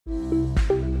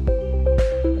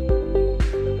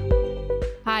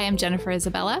I'm Jennifer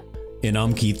Isabella. And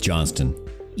I'm Keith Johnston.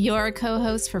 Your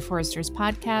co-host for Forrester's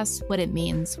podcast, What It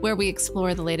Means, where we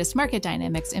explore the latest market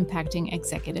dynamics impacting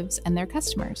executives and their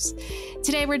customers.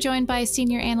 Today, we're joined by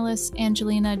senior analyst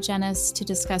Angelina Genis to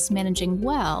discuss managing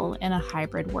well in a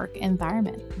hybrid work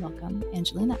environment. Welcome,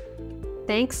 Angelina.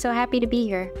 Thanks. So happy to be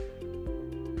here.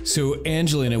 So,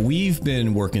 Angelina, we've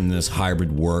been working in this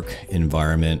hybrid work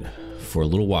environment for a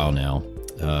little while now.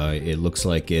 It looks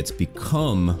like it's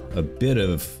become a bit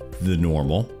of the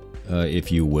normal,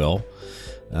 if you will.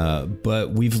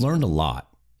 But we've learned a lot,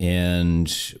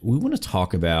 and we want to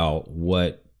talk about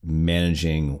what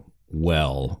managing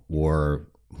well or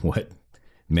what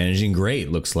managing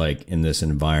great looks like in this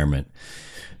environment.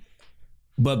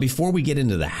 But before we get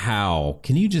into the how,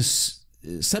 can you just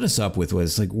set us up with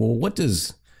what's like, well, what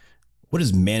does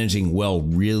managing well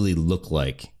really look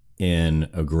like in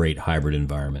a great hybrid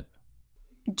environment?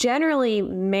 Generally,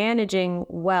 managing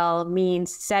well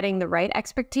means setting the right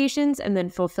expectations and then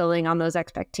fulfilling on those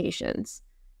expectations.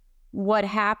 What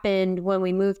happened when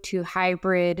we moved to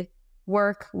hybrid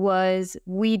work was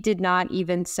we did not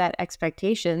even set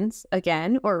expectations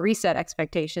again or reset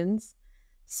expectations.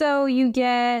 So you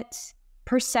get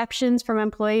perceptions from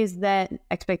employees that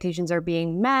expectations are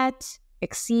being met,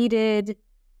 exceeded,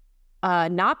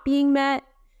 not being met,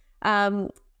 a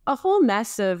whole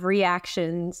mess of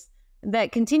reactions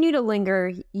that continue to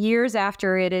linger years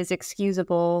after it is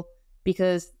excusable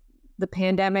because the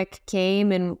pandemic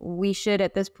came and we should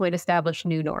at this point establish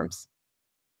new norms.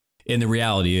 And the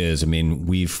reality is, I mean,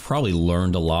 we've probably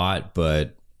learned a lot,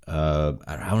 but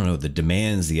I don't know, the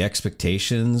demands, the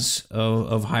expectations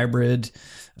of hybrid,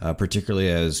 particularly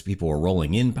as people are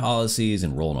rolling in policies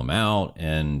and rolling them out.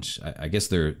 And I guess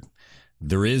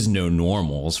there is no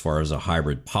normal as far as a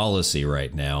hybrid policy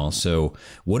right now. So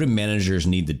what do managers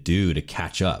need to do to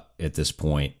catch up at this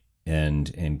point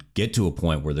and get to a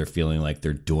point where they're feeling like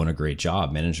they're doing a great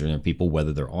job managing their people,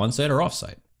 whether they're on-site or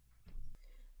off-site?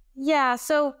 Yeah,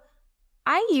 so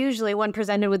I usually, when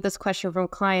presented with this question from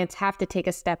clients, have to take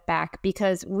a step back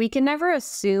because we can never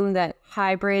assume that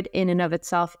hybrid in and of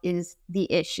itself is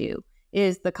the issue,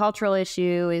 is the cultural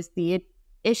issue, is the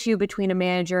issue between a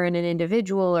manager and an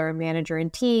individual or a manager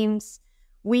and teams.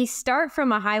 We start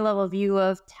from a high level view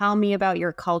of tell me about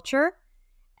your culture.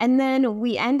 And then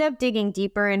we end up digging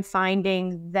deeper and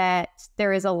finding that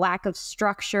there is a lack of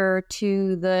structure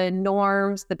to the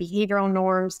norms, the behavioral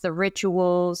norms, the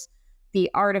rituals, the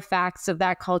artifacts of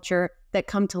that culture that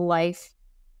come to life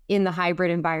in the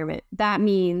hybrid environment. That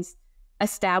means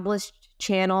established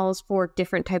channels for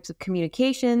different types of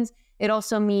communications. It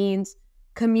also means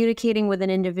communicating with an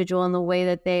individual in the way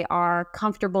that they are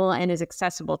comfortable and is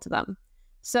accessible to them.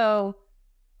 So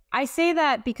I say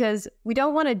that because we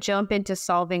don't want to jump into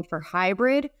solving for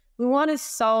hybrid. We want to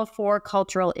solve for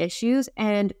cultural issues.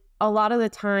 And a lot of the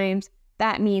times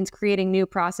that means creating new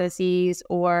processes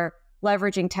or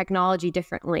leveraging technology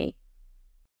differently.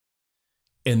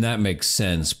 And that makes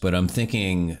sense. But I'm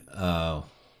thinking,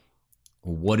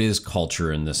 what is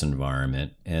culture in this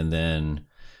environment? And then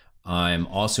I'm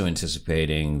also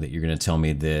anticipating that you're going to tell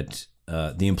me that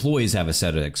the employees have a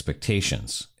set of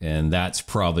expectations, and that's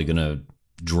probably going to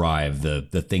drive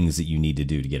the things that you need to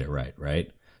do to get it right, right?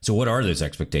 So what are those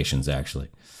expectations actually?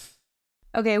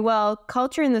 Okay, well,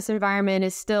 culture in this environment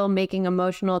is still making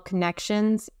emotional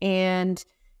connections and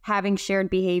having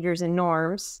shared behaviors and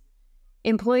norms.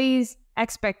 Employees'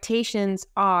 expectations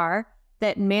are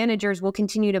that managers will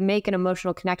continue to make an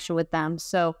emotional connection with them.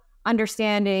 So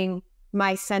understanding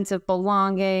my sense of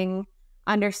belonging,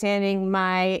 understanding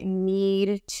my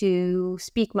need to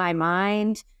speak my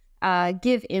mind,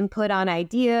 give input on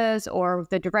ideas or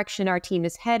the direction our team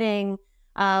is heading,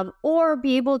 or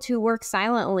be able to work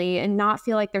silently and not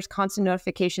feel like there's constant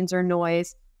notifications or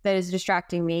noise that is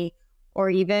distracting me, or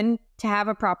even to have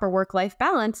a proper work-life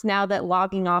balance now that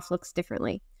logging off looks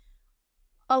differently.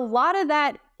 A lot of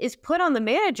that is put on the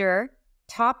manager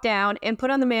top down and put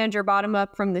on the manager bottom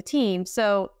up from the team.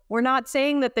 So we're not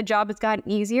saying that the job has gotten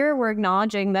easier. We're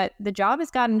acknowledging that the job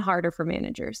has gotten harder for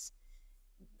managers.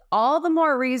 All the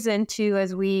more reason to,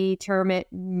 as we term it,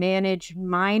 manage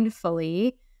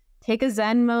mindfully. Take a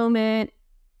Zen moment.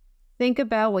 Think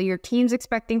about what your team's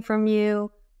expecting from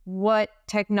you, what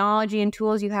technology and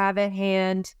tools you have at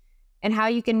hand, and how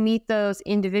you can meet those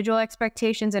individual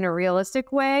expectations in a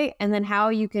realistic way, and then how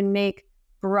you can make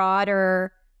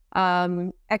broader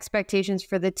expectations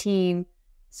for the team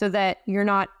so that you're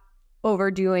not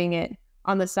overdoing it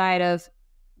on the side of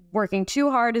working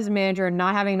too hard as a manager and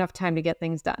not having enough time to get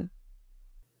things done.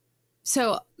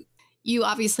 So you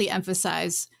obviously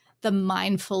emphasize the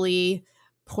mindfully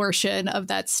portion of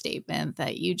that statement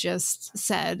that you just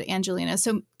said, Angelina.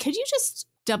 So could you just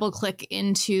double click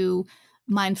into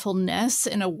mindfulness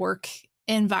in a work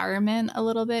environment a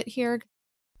little bit here?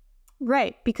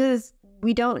 Right, because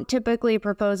we don't typically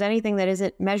propose anything that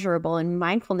isn't measurable, and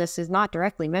mindfulness is not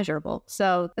directly measurable.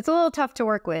 So it's a little tough to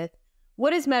work with.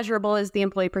 What is measurable is the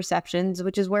employee perceptions,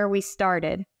 which is where we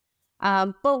started.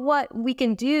 But what we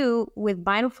can do with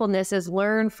mindfulness is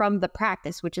learn from the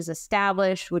practice, which is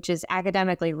established, which is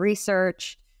academically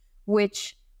researched,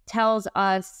 which tells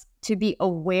us to be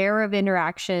aware of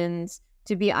interactions,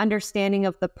 to be understanding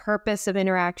of the purpose of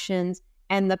interactions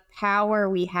and the power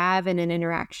we have in an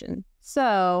interaction.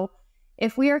 So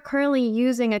if we are currently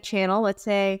using a channel, let's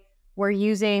say we're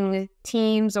using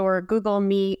Teams or Google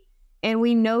Meet, and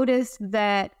we notice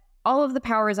that all of the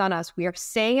power is on us. We are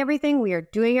saying everything, we are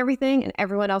doing everything, and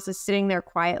everyone else is sitting there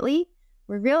quietly.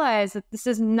 We realize that this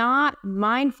is not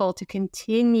mindful to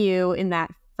continue in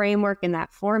that framework, in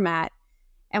that format.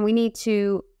 And we need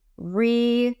to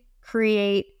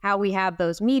recreate how we have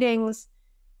those meetings,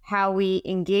 how we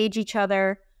engage each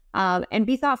other, and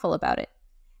be thoughtful about it.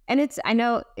 And I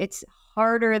know it's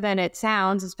harder than it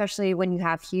sounds, especially when you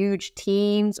have huge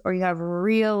teams or you have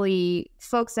really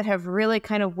folks that have really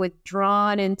kind of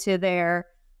withdrawn into their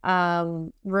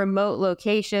remote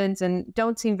locations and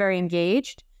don't seem very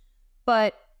engaged.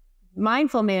 But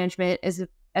mindful management is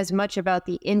as much about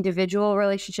the individual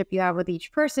relationship you have with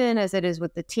each person as it is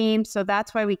with the team. So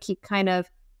that's why we keep kind of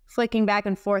flicking back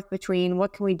and forth between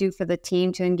what can we do for the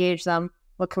team to engage them,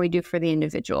 what can we do for the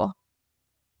individual.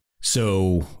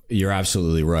 So you're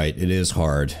absolutely right. It is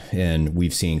hard. And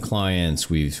we've seen clients,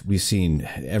 we've seen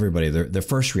everybody, their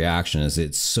first reaction is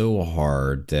it's so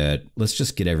hard that let's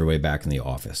just get everybody back in the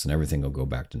office and everything will go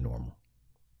back to normal.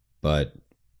 But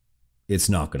it's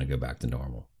not going to go back to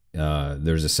normal.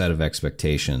 There's a set of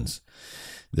expectations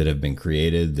that have been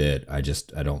created that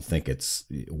I don't think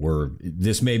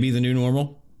this may be the new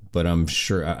normal, but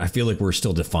I feel like we're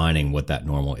still defining what that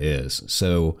normal is.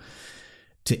 So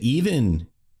to even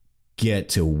get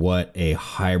to what a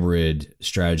hybrid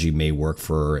strategy may work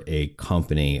for a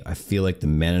company, I feel like the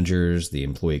managers, the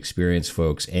employee experience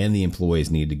folks, and the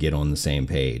employees need to get on the same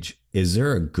page. Is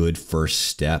there a good first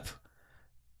step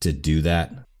to do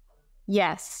that?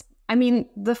 Yes. I mean,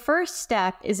 the first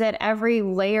step is at every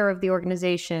layer of the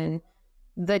organization,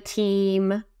 the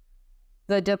team,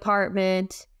 the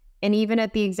department, and even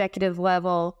at the executive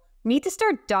level, need to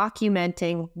start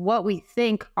documenting what we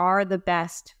think are the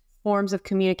best forms of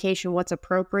communication, what's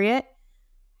appropriate,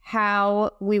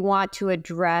 how we want to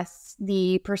address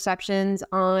the perceptions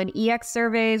on EX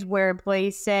surveys where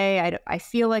employees say, I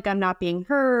feel like I'm not being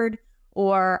heard,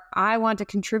 or I want to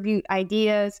contribute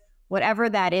ideas, whatever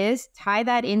that is, tie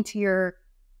that into your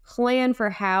plan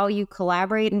for how you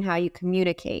collaborate and how you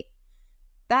communicate.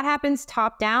 That happens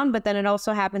top down, but then it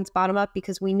also happens bottom up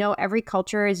because we know every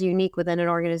culture is unique within an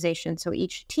organization. So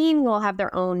each team will have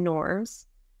their own norms.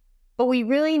 But we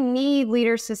really need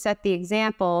leaders to set the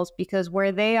examples because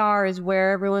where they are is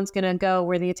where everyone's going to go,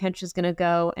 where the attention is going to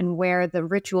go, and where the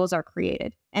rituals are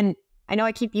created. And I know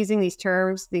I keep using these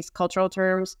terms, these cultural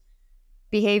terms,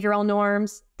 behavioral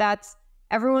norms. That's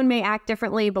everyone may act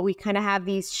differently, but we kind of have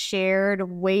these shared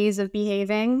ways of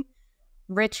behaving.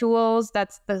 Rituals,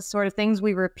 that's the sort of things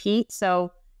we repeat.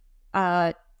 So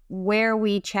where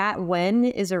we chat when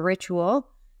is a ritual.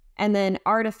 And then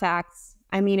artifacts.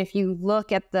 I mean, if you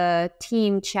look at the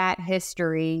team chat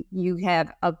history, you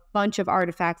have a bunch of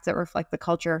artifacts that reflect the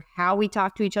culture, how we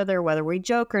talk to each other, whether we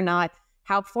joke or not,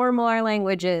 how formal our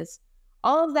language is.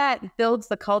 All of that builds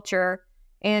the culture.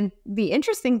 And the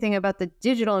interesting thing about the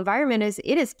digital environment is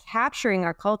it is capturing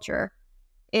our culture.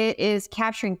 It is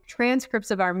capturing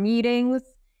transcripts of our meetings.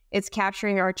 It's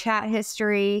capturing our chat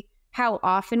history, how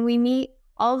often we meet.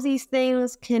 All of these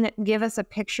things can give us a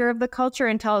picture of the culture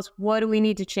and tell us what do we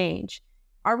need to change.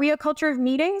 Are we a culture of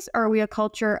meetings or are we a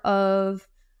culture of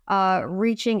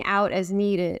reaching out as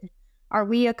needed? Are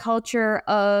we a culture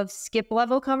of skip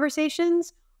level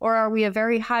conversations or are we a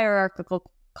very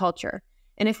hierarchical culture?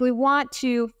 And if we want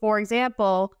to, for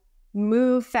example,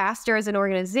 move faster as an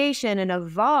organization and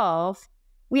evolve,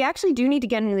 we actually do need to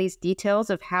get into these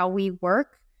details of how we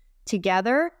work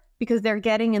together because they're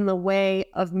getting in the way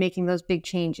of making those big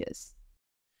changes.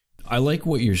 I like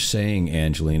what you're saying,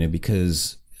 Angelina,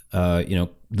 because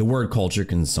the word culture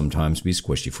can sometimes be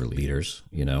squishy for leaders.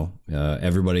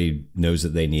 Everybody knows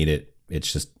that they need it.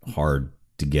 It's just hard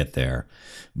to get there.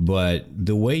 But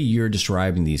the way you're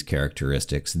describing these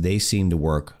characteristics, they seem to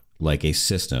work like a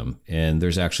system. And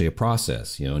there's actually a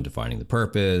process, in defining the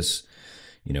purpose,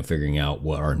 figuring out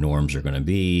what our norms are going to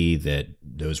be, that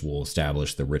those will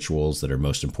establish the rituals that are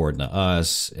most important to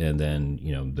us, and then,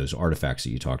 those artifacts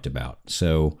that you talked about.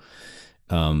 So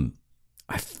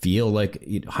I feel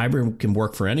like hybrid can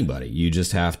work for anybody. You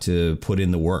just have to put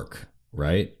in the work,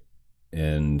 right?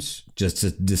 And just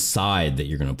to decide that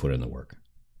you're going to put in the work.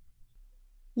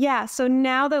 Yeah. So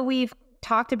now that we've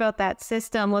talked about that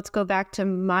system, let's go back to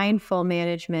mindful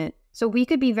management. So we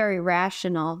could be very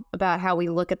rational about how we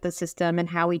look at the system and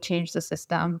how we change the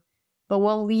system, but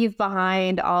we'll leave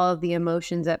behind all of the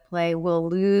emotions at play. We'll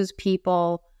lose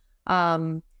people.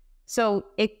 Then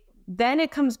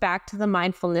it comes back to the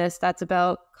mindfulness. That's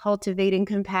about cultivating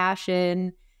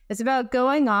compassion. It's about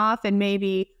going off and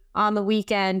maybe on the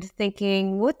weekend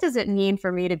thinking, what does it mean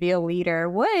for me to be a leader?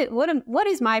 What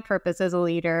is my purpose as a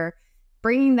leader?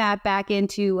 Bringing that back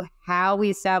into how we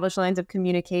establish lines of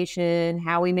communication,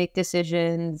 how we make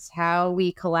decisions, how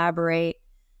we collaborate.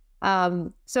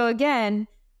 So again,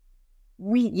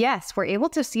 we're able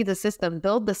to see the system,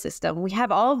 build the system. We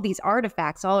have all of these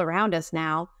artifacts all around us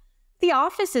now. The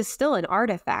office is still an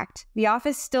artifact. The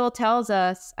office still tells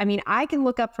us, I can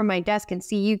look up from my desk and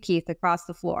see you, Keith, across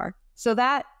the floor. So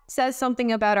that says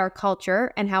something about our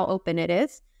culture and how open it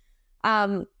is.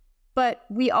 But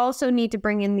we also need to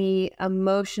bring in the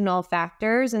emotional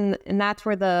factors, and that's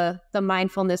where the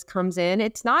mindfulness comes in.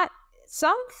 It's not,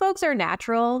 some folks are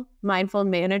natural mindful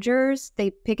managers.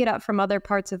 They pick it up from other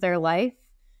parts of their life.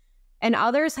 And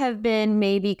others have been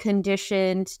maybe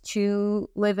conditioned to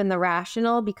live in the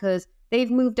rational because they've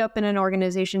moved up in an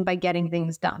organization by getting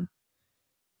things done.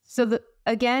 So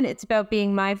again, it's about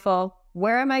being mindful.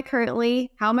 Where am I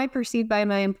currently? How am I perceived by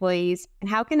my employees? And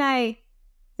how can I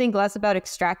think less about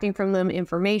extracting from them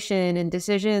information and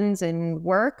decisions and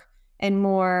work, and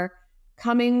more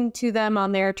coming to them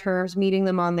on their terms, meeting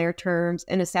them on their terms,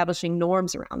 and establishing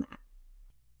norms around that.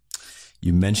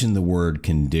 You mentioned the word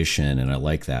condition, and I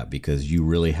like that because you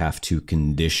really have to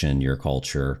condition your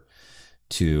culture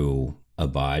to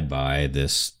abide by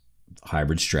this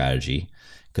hybrid strategy.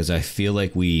 Because I feel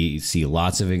like we see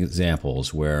lots of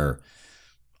examples where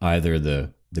either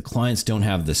the clients don't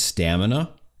have the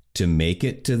stamina to make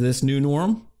it to this new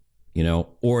norm,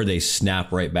 or they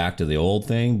snap right back to the old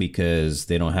thing because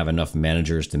they don't have enough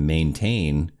managers to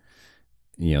maintain,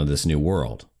 this new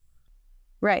world.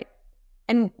 Right.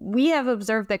 And we have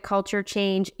observed that culture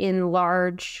change in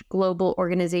large global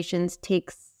organizations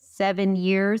takes 7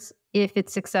 years if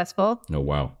it's successful. Oh,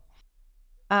 wow.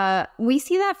 We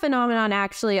see that phenomenon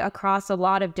actually across a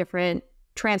lot of different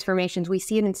transformations. We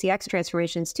see it in CX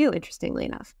transformations too, interestingly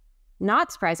enough.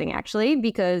 Not surprising, actually,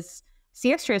 because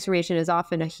CX transformation is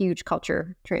often a huge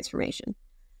culture transformation.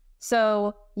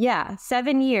 So,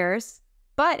 7 years.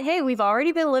 But hey, we've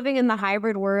already been living in the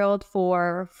hybrid world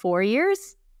for 4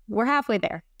 years. We're halfway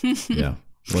there. Yeah.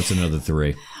 What's another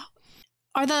 3?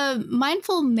 Are the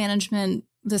mindful management,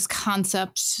 this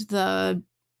concept, the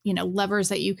levers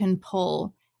that you can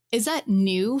pull, is that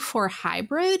new for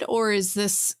hybrid, or is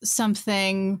this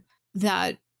something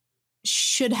that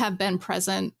should have been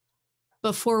present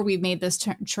before we made this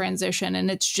transition, and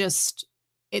it's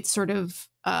sort of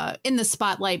in the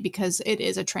spotlight because it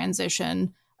is a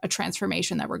transformation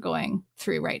that we're going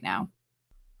through right now?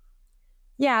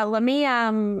 Yeah, let me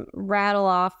rattle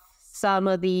off some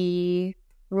of the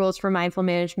rules for mindful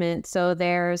management. So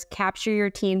there's capture your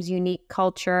team's unique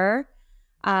culture,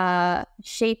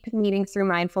 shape meetings through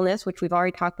mindfulness, which we've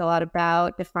already talked a lot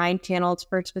about, define channels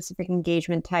for specific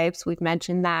engagement types. We've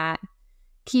mentioned that.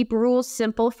 Keep rules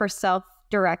simple for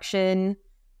self-direction.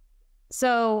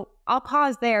 So I'll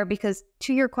pause there because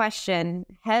to your question,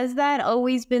 has that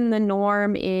always been the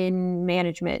norm in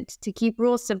management to keep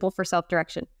rules simple for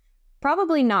self-direction?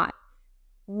 Probably not.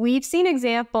 We've seen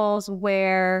examples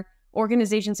where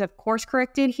organizations have course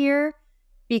corrected here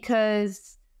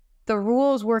because the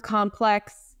rules were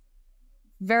complex,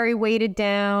 very weighted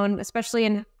down, especially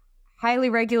in highly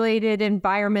regulated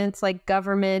environments like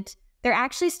government. They're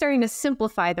actually starting to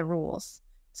simplify the rules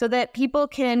so that people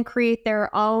can create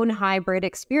their own hybrid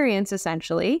experience,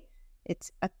 essentially.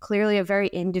 It's clearly a very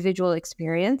individual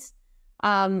experience.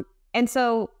 And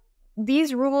so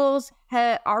these rules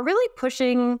are really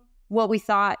pushing what we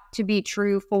thought to be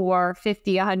true for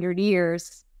 50, 100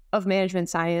 years of management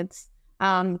science,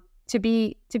 to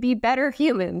be better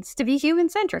humans, to be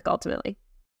human-centric ultimately.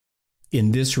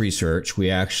 In this research,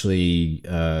 we actually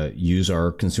use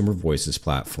our Consumer Voices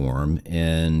platform,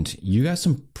 and you got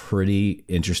some pretty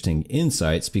interesting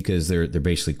insights because they're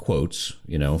basically quotes,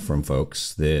 from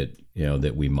folks that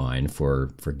that we mine for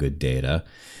good data.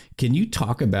 Can you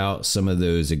talk about some of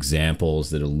those examples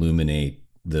that illuminate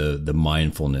the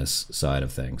mindfulness side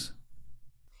of things?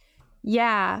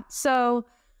 Yeah. So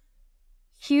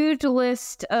huge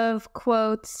list of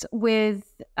quotes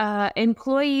with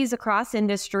employees across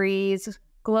industries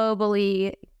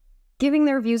globally giving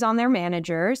their views on their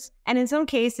managers. And in some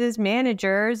cases,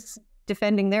 managers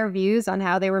defending their views on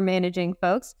how they were managing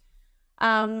folks.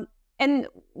 And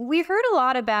we heard a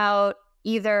lot about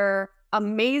either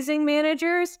amazing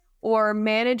managers or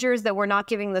managers that were not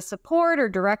giving the support or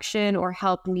direction or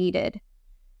help needed.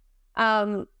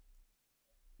 That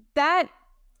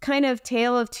kind of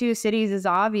tale of two cities is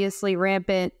obviously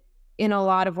rampant in a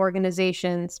lot of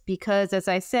organizations because, as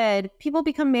I said, people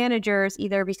become managers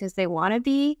either because they want to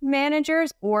be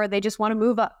managers or they just want to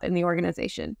move up in the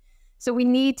organization. So we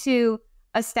need to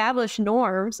establish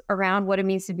norms around what it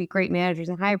means to be great managers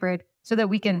in hybrid so that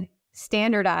we can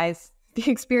standardize the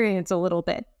experience a little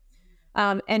bit.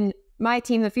 And my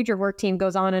team, the Future of Work team,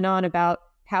 goes on and on about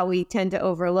how we tend to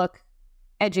overlook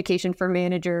education for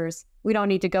managers. We don't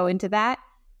need to go into that,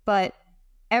 but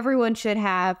everyone should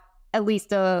have at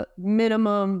least a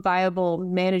minimum viable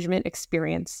management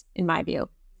experience, in my view.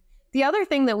 The other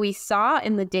thing that we saw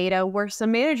in the data were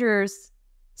some managers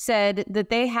said that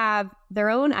they have their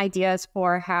own ideas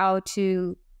for how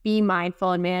to be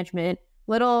mindful in management,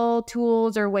 little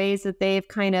tools or ways that they've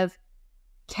kind of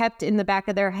kept in the back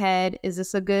of their head. Is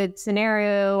this a good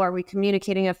scenario? Are we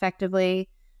communicating effectively?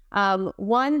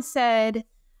 One said,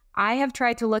 I have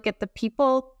tried to look at the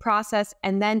people, process,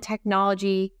 and then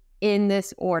technology in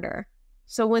this order.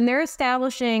 So when they're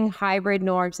establishing hybrid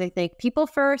norms, they think people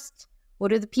first, what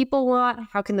do the people want?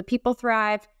 How can the people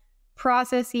thrive?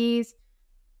 Processes,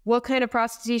 what kind of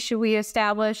processes should we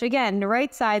establish? Again, the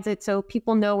right side's it so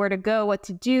people know where to go, what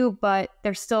to do, but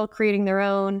they're still creating their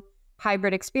own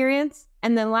hybrid experience.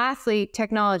 And then lastly,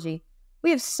 technology. We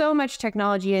have so much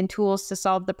technology and tools to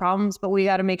solve the problems, but we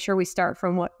got to make sure we start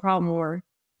from what problem we're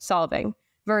solving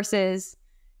versus,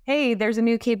 hey, there's a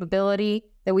new capability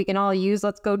that we can all use.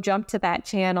 Let's go jump to that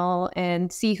channel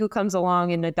and see who comes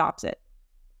along and adopts it.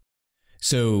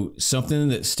 So something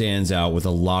that stands out with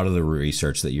a lot of the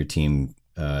research that your team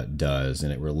does,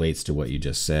 and it relates to what you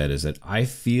just said, is that I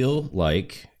feel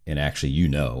like, and actually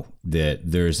that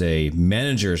there's a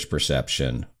manager's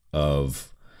perception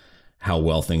of how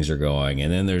well things are going.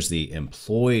 And then there's the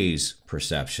employee's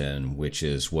perception, which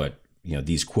is what,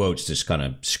 these quotes just kind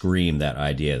of scream that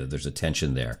idea that there's a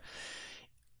tension there.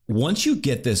 Once you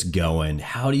get this going,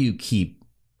 how do you keep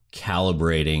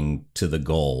calibrating to the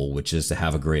goal, which is to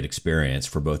have a great experience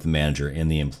for both the manager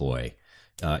and the employee?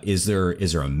 Is there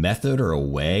a method or a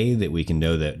way that we can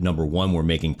know that, number one, we're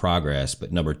making progress,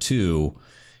 but number two,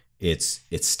 it's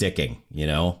sticking,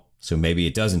 So maybe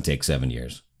it doesn't take 7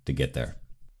 years to get there.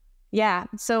 Yeah,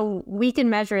 so we can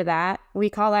measure that. We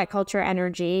call that culture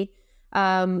energy.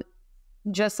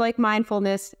 Just like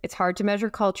mindfulness, it's hard to measure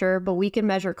culture, but we can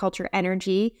measure culture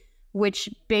energy, which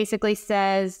basically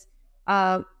says,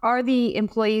 are the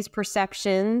employees'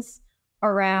 perceptions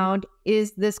around,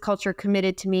 is this culture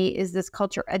committed to me? Is this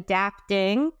culture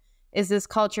adapting? Is this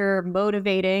culture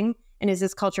motivating? And is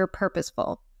this culture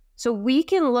purposeful? So we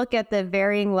can look at the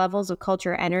varying levels of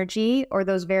culture energy or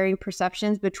those varying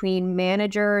perceptions between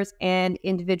managers and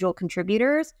individual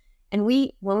contributors. And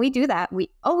when we do that, we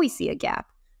always see a gap.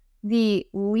 The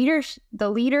leaders,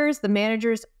 the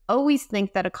managers always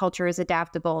think that a culture is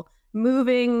adaptable,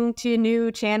 moving to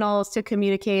new channels to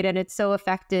communicate and it's so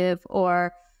effective,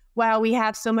 or wow, we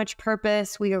have so much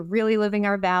purpose, we are really living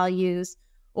our values,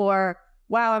 or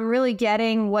wow, I'm really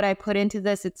getting what I put into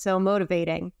this, it's so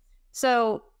motivating.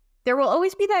 So there will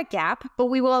always be that gap, but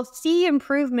we will see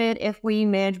improvement if we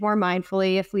manage more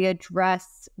mindfully, if we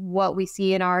address what we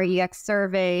see in our EX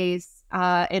surveys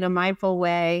in a mindful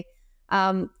way.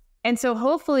 And so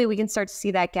hopefully we can start to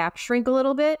see that gap shrink a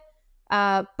little bit.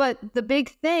 But the big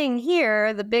thing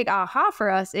here, the big aha for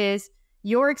us is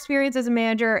your experience as a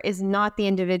manager is not the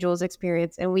individual's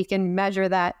experience, and we can measure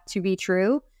that to be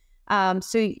true.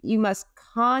 So you must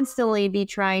constantly be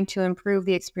trying to improve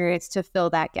the experience to fill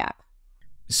that gap.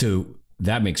 So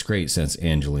that makes great sense,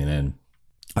 Angelina. And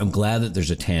I'm glad that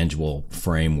there's a tangible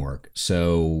framework.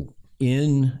 So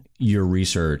in your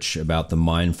research about the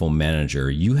mindful manager,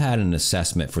 you had an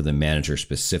assessment for the manager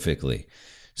specifically.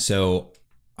 So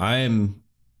I'm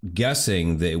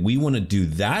guessing that we want to do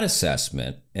that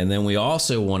assessment, and then we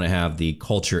also want to have the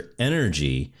culture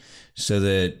energy so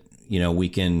that, we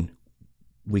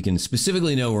can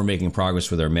specifically know we're making progress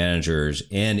with our managers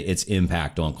and its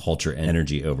impact on culture and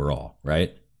energy overall,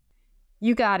 right?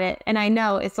 You got it. And I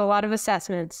know it's a lot of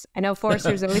assessments. I know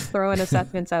Forrester's always throwing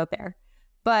assessments out there,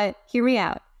 but hear me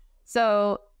out.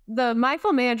 So the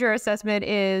mindful manager assessment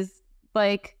is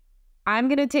like I'm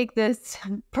going to take this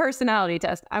personality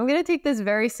test. I'm going to take this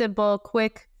very simple,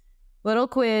 quick little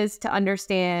quiz to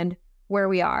understand where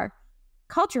we are.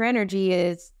 Culture energy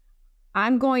is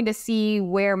I'm going to see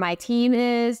where my team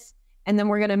is, and then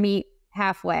we're going to meet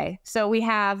halfway. So we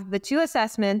have the 2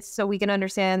 assessments so we can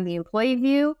understand the employee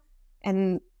view,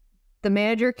 and the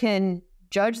manager can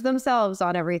judge themselves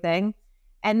on everything.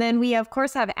 And then we, of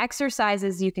course, have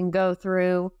exercises you can go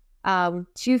through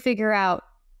to figure out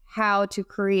how to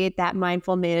create that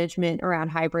mindful management around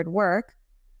hybrid work.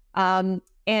 And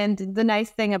the nice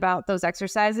thing about those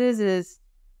exercises is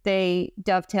they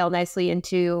dovetail nicely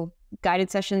into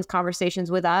guided sessions, conversations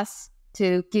with us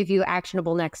to give you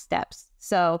actionable next steps.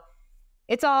 So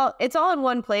it's all in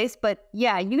one place, but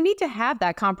yeah, you need to have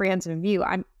that comprehensive view.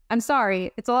 I'm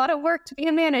sorry, it's a lot of work to be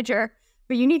a manager,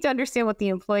 but you need to understand what the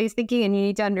employee is thinking, and you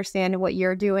need to understand what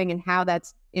you're doing and how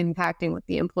that's impacting what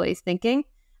the employee is thinking.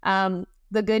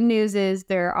 The good news is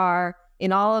there are,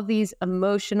 in all of these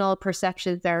emotional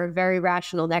perceptions, there are very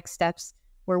rational next steps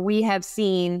where we have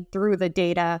seen through the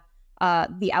data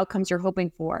the outcomes you're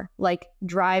hoping for, like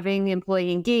driving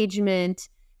employee engagement,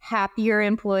 happier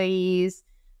employees,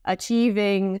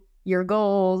 achieving your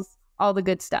goals, all the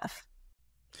good stuff.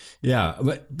 Yeah,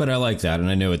 but I like that. And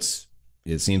I know it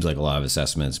seems like a lot of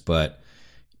assessments, but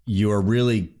you're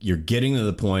getting to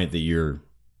the point that you're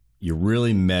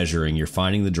really measuring, you're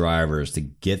finding the drivers to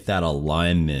get that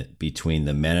alignment between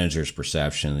the manager's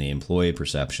perception and the employee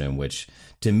perception, which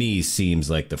to me seems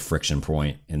like the friction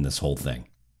point in this whole thing.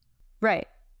 Right.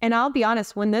 And I'll be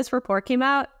honest, when this report came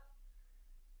out,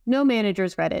 no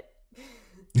managers read it.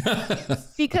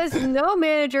 Because no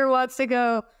manager wants to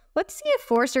go, let's see if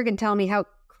Forrester can tell me how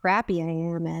crappy I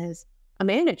am as a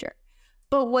manager.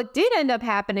 But what did end up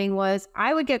happening was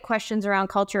I would get questions around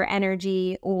culture,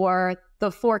 energy, or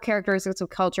the 4 characteristics of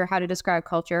culture, how to describe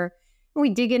culture. And we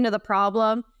dig into the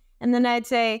problem. And then I'd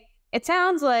say, it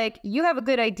sounds like you have a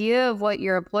good idea of what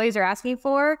your employees are asking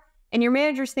for, and your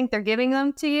managers think they're giving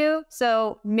them to you.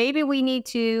 So maybe we need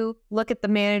to look at the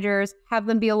managers, have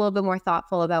them be a little bit more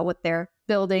thoughtful about what they're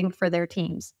building for their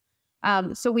teams.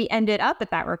 So we ended up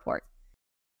at that report.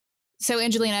 So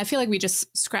Angelina, I feel like we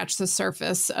just scratched the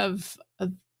surface of a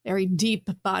very deep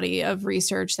body of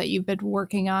research that you've been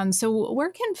working on. So where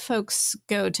can folks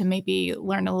go to maybe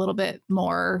learn a little bit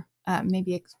more,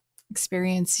 maybe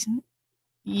experience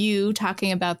you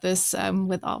talking about this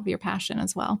with all of your passion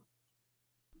as well?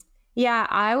 Yeah,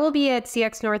 I will be at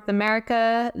CX North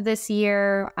America this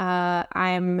year.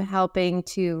 I'm helping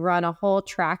to run a whole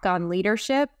track on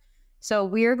leadership. So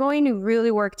we're going to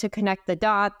really work to connect the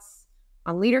dots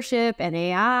on leadership and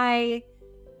AI,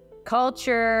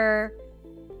 culture,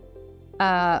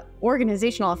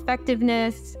 organizational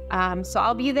effectiveness. So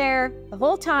I'll be there the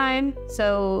whole time.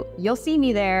 So you'll see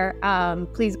me there.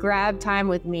 Please grab time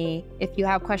with me if you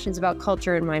have questions about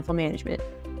culture and mindful management.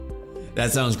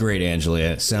 That sounds great, Angela.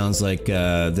 It sounds like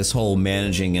this whole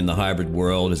managing in the hybrid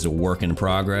world is a work in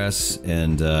progress,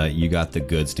 and you got the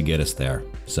goods to get us there.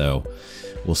 So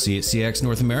we'll see you at CX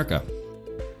North America.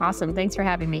 Awesome. Thanks for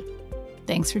having me.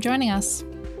 Thanks for joining us.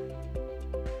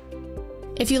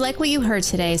 If you like what you heard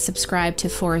today, subscribe to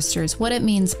Forrester's What It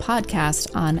Means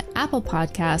podcast on Apple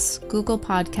Podcasts, Google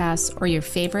Podcasts, or your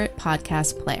favorite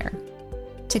podcast player.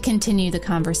 To continue the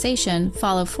conversation,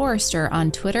 follow Forrester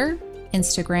on Twitter,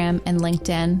 Instagram, and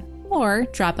LinkedIn, or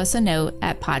drop us a note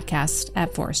at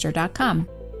podcast@forrester.com.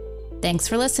 Thanks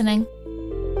for listening.